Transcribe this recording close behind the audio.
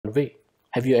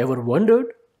Have you ever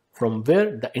wondered from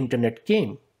where the internet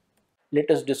came?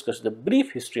 Let us discuss the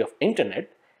brief history of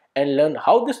internet and learn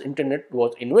how this internet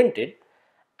was invented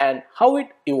and how it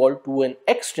evolved to an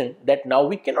extent that now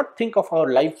we cannot think of our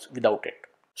lives without it.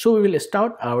 So we will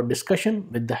start our discussion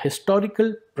with the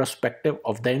historical perspective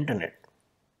of the internet.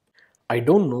 I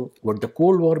don't know what the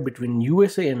Cold War between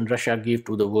USA and Russia gave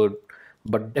to the world,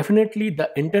 but definitely the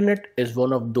internet is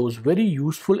one of those very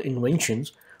useful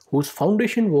inventions whose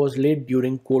foundation was laid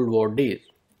during Cold War days.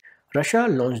 Russia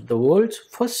launched the world's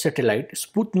first satellite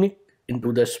Sputnik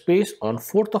into the space on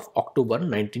 4th of October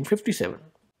 1957.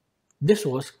 This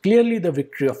was clearly the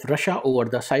victory of Russia over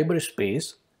the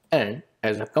cyberspace, and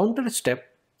as a counter step,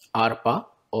 ARPA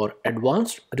or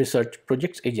Advanced Research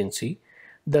Projects Agency,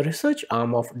 the research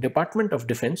arm of Department of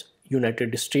Defense,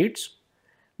 United States,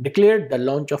 declared the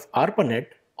launch of ARPANET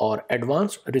or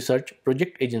Advanced Research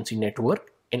Project Agency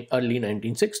network in early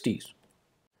 1960s.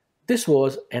 This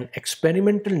was an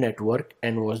experimental network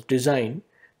and was designed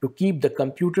to keep the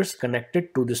computers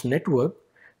connected to this network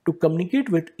to communicate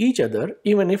with each other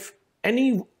even if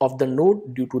any of the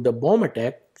node due to the bomb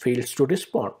attack fails to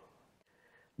respond.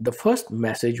 The first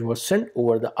message was sent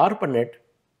over the ARPANET,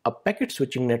 a packet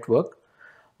switching network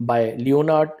by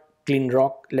Leonard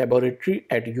Kleinrock Laboratory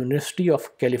at University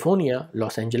of California,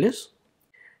 Los Angeles.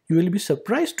 You will be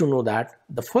surprised to know that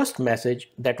the first message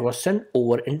that was sent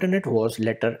over internet was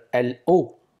letter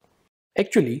LO.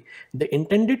 Actually, they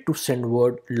intended to send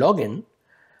word login,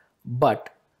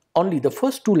 but only the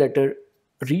first two letters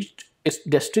reached its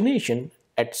destination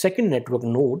at second network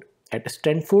node at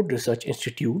Stanford Research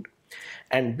Institute,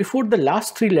 and before the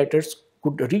last three letters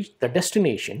could reach the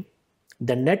destination,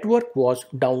 the network was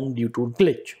down due to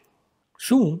glitch.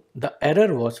 Soon, the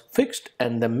error was fixed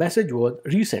and the message was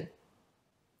resent.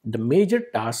 The major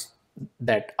task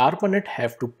that ARPANET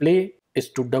have to play is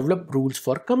to develop rules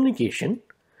for communication,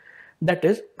 that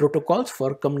is, protocols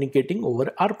for communicating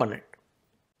over ARPANET.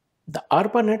 The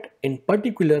ARPANET in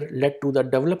particular led to the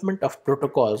development of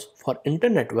protocols for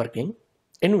internetworking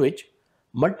in which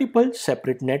multiple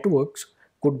separate networks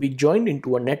could be joined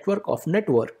into a network of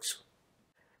networks.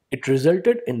 It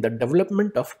resulted in the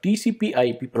development of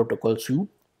TCP/IP protocol suite,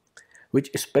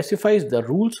 which specifies the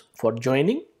rules for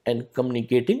joining and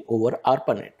communicating over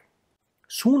ARPANET.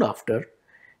 Soon after,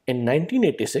 in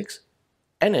 1986,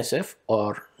 NSF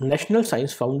or National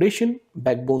Science Foundation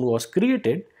backbone was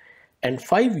created and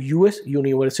 5 US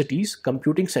universities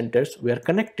computing centers were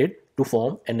connected to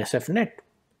form NSFNet.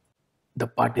 The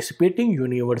participating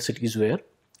universities were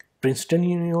Princeton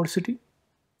University,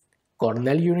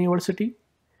 Cornell University,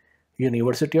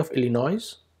 University of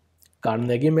Illinois,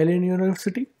 Carnegie Mellon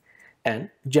University, and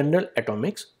General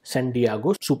Atomics San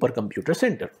Diego Supercomputer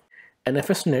Center.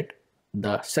 NFSNet,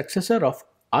 the successor of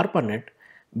ARPANET,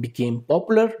 became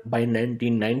popular by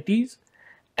 1990s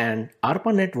and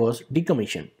ARPANET was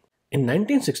decommissioned. In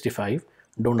 1965,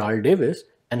 Donald Davis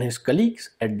and his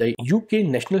colleagues at the UK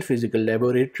National Physical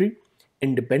Laboratory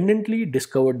independently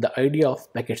discovered the idea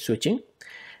of packet switching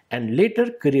and later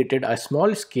created a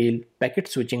small-scale packet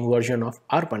switching version of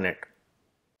ARPANET.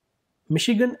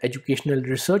 Michigan Educational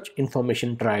Research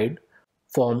Information Triad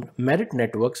formed Merit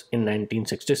Networks in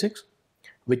 1966,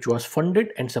 which was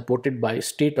funded and supported by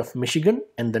State of Michigan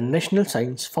and the National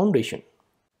Science Foundation.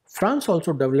 France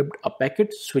also developed a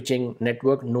packet switching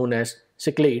network known as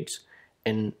Cyclades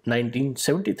in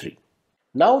 1973.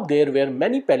 Now there were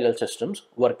many parallel systems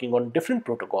working on different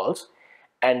protocols,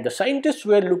 and the scientists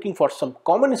were looking for some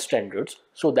common standards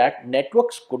so that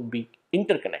networks could be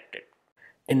interconnected.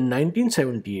 In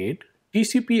 1978,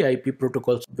 TCP/IP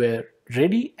protocols were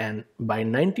ready, and by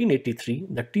 1983,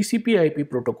 the TCP/IP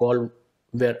protocol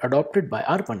were adopted by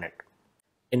ARPANET.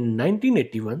 In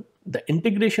 1981, the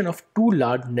integration of two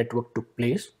large networks took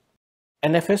place.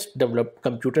 NFS developed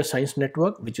Computer Science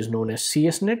Network, which is known as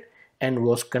CSNet, and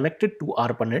was connected to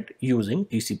ARPANET using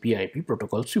TCP/IP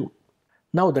protocol suite.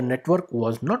 Now the network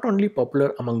was not only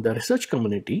popular among the research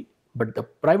community, but the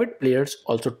private players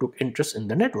also took interest in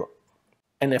the network.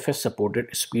 NFS supported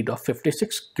a speed of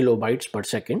 56 kilobytes per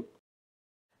second.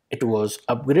 It was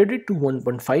upgraded to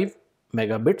 1.5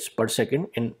 megabits per second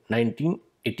in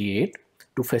 1988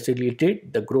 to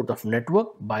facilitate the growth of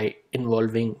network by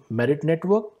involving Merit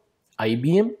Network,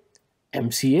 IBM,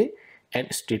 MCA,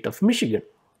 and State of Michigan.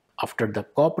 After the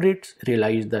corporates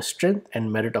realized the strength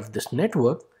and merit of this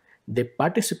network, they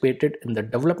participated in the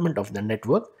development of the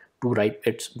network to reap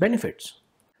its benefits.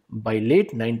 By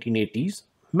late 1980s,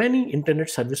 many internet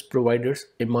service providers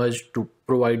emerged to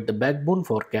provide the backbone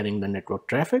for carrying the network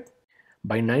traffic.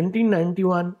 By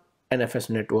 1991,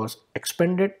 NFSNet was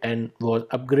expanded and was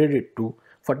upgraded to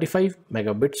 45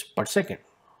 megabits per second.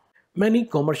 Many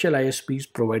commercial ISPs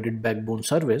provided backbone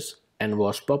service and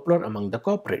was popular among the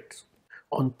corporates.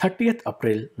 On 30th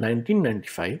April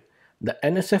 1995, the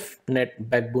NSF-NET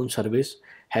backbone service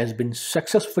has been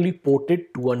successfully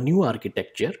ported to a new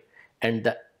architecture and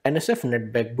the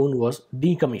NSF-NET backbone was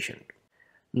decommissioned.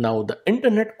 Now the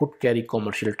internet could carry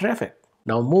commercial traffic.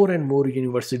 Now more and more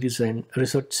universities and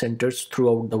research centers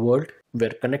throughout the world were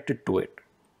connected to it.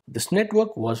 This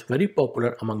network was very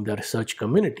popular among the research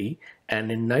community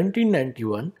and in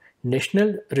 1991,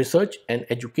 National Research and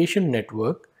Education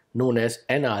Network known as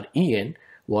NREN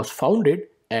was founded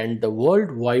and the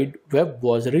World Wide Web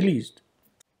was released.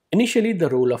 Initially, the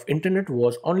role of internet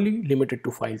was only limited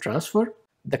to file transfer.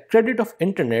 The credit of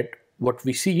internet, what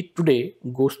we see today,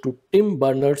 goes to Tim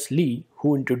Berners-Lee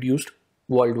who introduced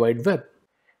World Wide Web.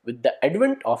 With the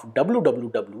advent of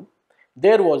WWW,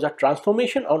 there was a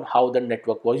transformation on how the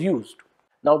network was used.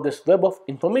 Now this web of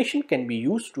information can be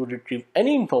used to retrieve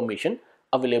any information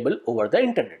available over the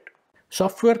internet.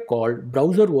 Software called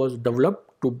browser was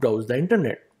developed to browse the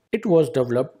internet. It was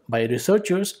developed by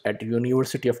researchers at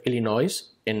University of Illinois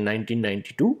in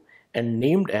 1992 and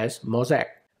named as Mosaic.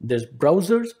 These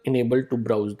browsers enable to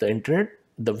browse the internet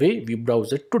the way we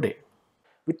browse it today.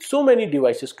 With so many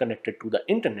devices connected to the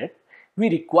internet, we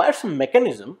require some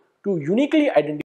mechanism to uniquely identify